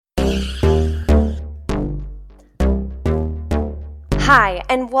Hi,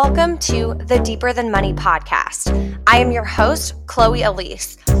 and welcome to the Deeper Than Money podcast. I am your host, Chloe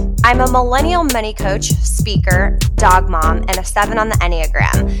Elise. I'm a millennial money coach, speaker, dog mom, and a 7 on the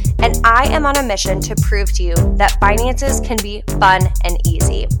Enneagram, and I am on a mission to prove to you that finances can be fun and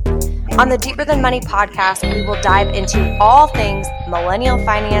easy. On the Deeper Than Money podcast, we will dive into all things millennial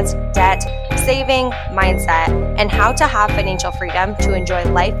finance, debt, saving, mindset, and how to have financial freedom to enjoy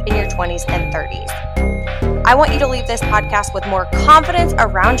life in your 20s and 30s. I want you to leave this podcast with more confidence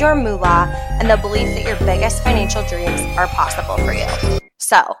around your moolah and the belief that your biggest financial dreams are possible for you.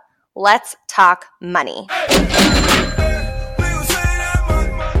 So, let's talk money.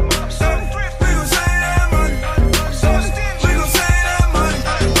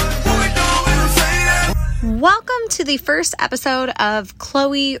 Welcome to the first episode of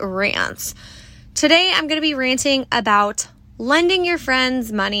Chloe Rants. Today, I'm going to be ranting about lending your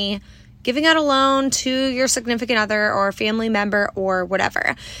friends money, giving out a loan to your significant other or family member or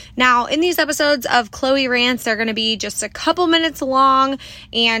whatever. Now, in these episodes of Chloe Rants, they're going to be just a couple minutes long,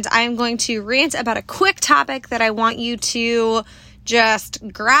 and I'm going to rant about a quick topic that I want you to just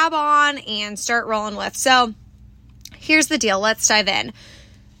grab on and start rolling with. So, here's the deal. Let's dive in.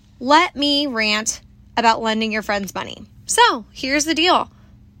 Let me rant about lending your friends money. So, here's the deal.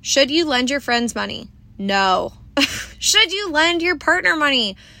 Should you lend your friends money? No. Should you lend your partner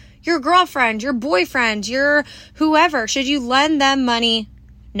money? Your girlfriend, your boyfriend, your whoever, should you lend them money?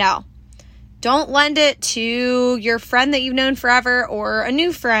 No. Don't lend it to your friend that you've known forever or a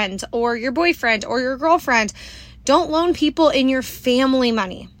new friend or your boyfriend or your girlfriend. Don't loan people in your family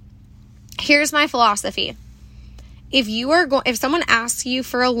money. Here's my philosophy. If someone asks you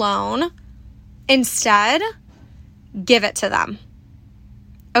for a loan, instead, give it to them.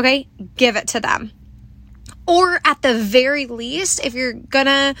 Okay? Give it to them. Or at the very least, if you're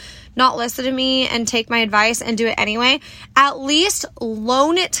gonna not listen to me and take my advice and do it anyway, at least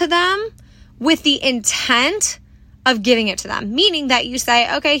loan it to them with the intent of giving it to them. Meaning that you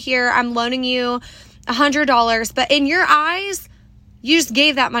say, okay, here, I'm loaning you $100, but in your eyes, you just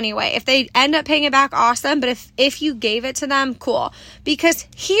gave that money away. If they end up paying it back, awesome. But if you gave it to them, cool. Because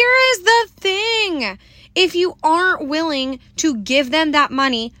here is the thing. If you aren't willing to give them that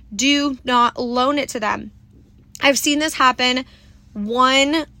money, do not loan it to them. I've seen this happen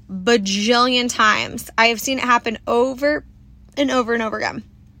 1 bajillion times. I have seen it happen over and over and over again.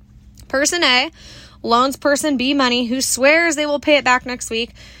 Person A loans person B money who swears they will pay it back next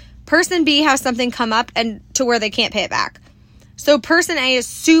week. Person B has something come up and to where they can't pay it back. So person A is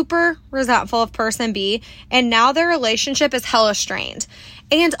super resentful of person B, and now their relationship is hella strained.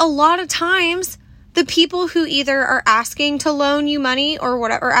 And a lot of times, the people who either are asking to loan you money or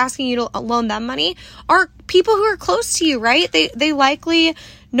whatever, or asking you to loan them money are people who are close to you, right? They likely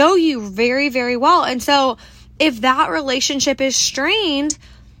know you very, very well. And so if that relationship is strained,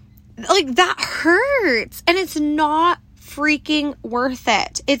 like that hurts, and it's not freaking worth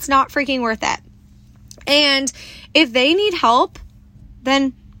it. It's not freaking worth it. And if they need help,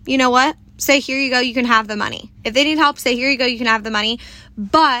 then you know what? Say, here you go, you can have the money. If they need help, say, here you go, you can have the money.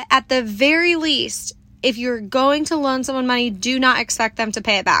 But at the very least, if you're going to loan someone money, do not expect them to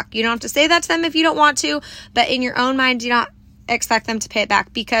pay it back. You don't have to say that to them if you don't want to, but in your own mind, do not expect them to pay it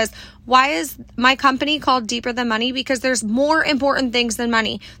back. Because why is my company called Deeper Than Money? Because there's more important things than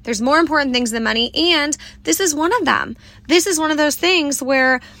money. There's more important things than money, and this is one of them. This is one of those things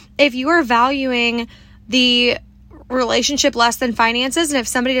where if you are valuing the relationship less than finances, and if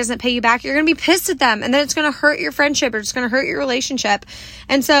somebody doesn't pay you back, you're going to be pissed at them, and then it's going to hurt your friendship, or it's going to hurt your relationship.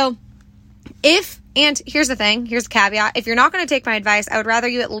 And so and here's the thing, here's the caveat, if you're not going to take my advice, I would rather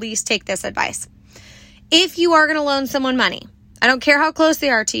you at least take this advice. If you are going to loan someone money, I don't care how close they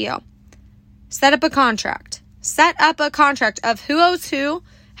are to you, set up a contract. Set up a contract of who owes who,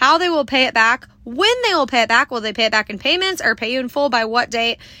 how they will pay it back, when they will pay it back. Will they pay it back in payments or pay you in full by what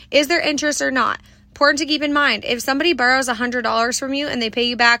date? Is there interest or not? Important to keep in mind, if somebody borrows $100 from you and they pay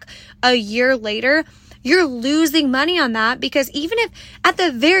you back a year later, you're losing money on that, because even if, at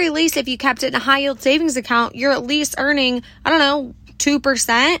the very least, if you kept it in a high yield savings account, you're at least earning, 2%.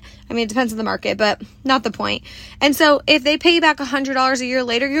 I mean, it depends on the market, but not the point. And so if they pay you back $100 a year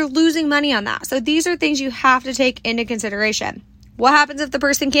later, you're losing money on that. So these are things you have to take into consideration. What happens if the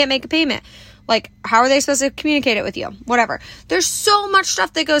person can't make a payment? Like, how are they supposed to communicate it with you? Whatever. There's so much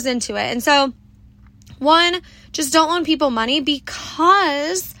stuff that goes into it. And so, one, just don't loan people money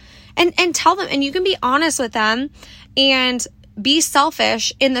because, and tell them, and you can be honest with them and be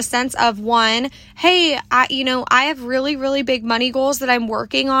selfish in the sense of, one, hey, I have really, really big money goals that I'm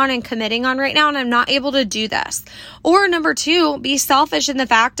working on and committing on right now, and I'm not able to do this. Or number two, be selfish in the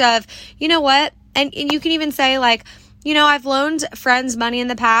fact of, you know what? And you can even say like, I've loaned friends money in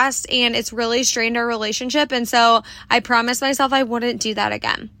the past and it's really strained our relationship. And so I promised myself I wouldn't do that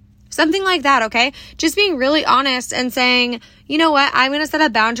again. Something like that, okay? Just being really honest and saying, you know what, I'm going to set a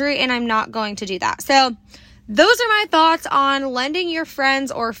boundary and I'm not going to do that. So those are my thoughts on lending your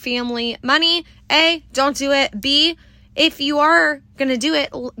friends or family money. A, don't do it. B, if you are going to do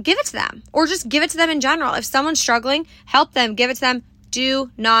it, give it to them or just give it to them in general. If someone's struggling, help them, give it to them.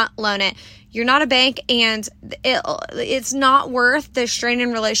 Do not loan it. You're not a bank and it's not worth the strain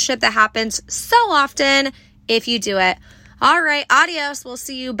in relationship that happens so often if you do it. All right, adios. We'll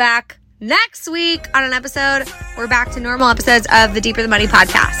see you back next week on an episode. We're back to normal episodes of the Deeper the Money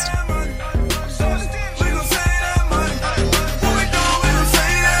podcast.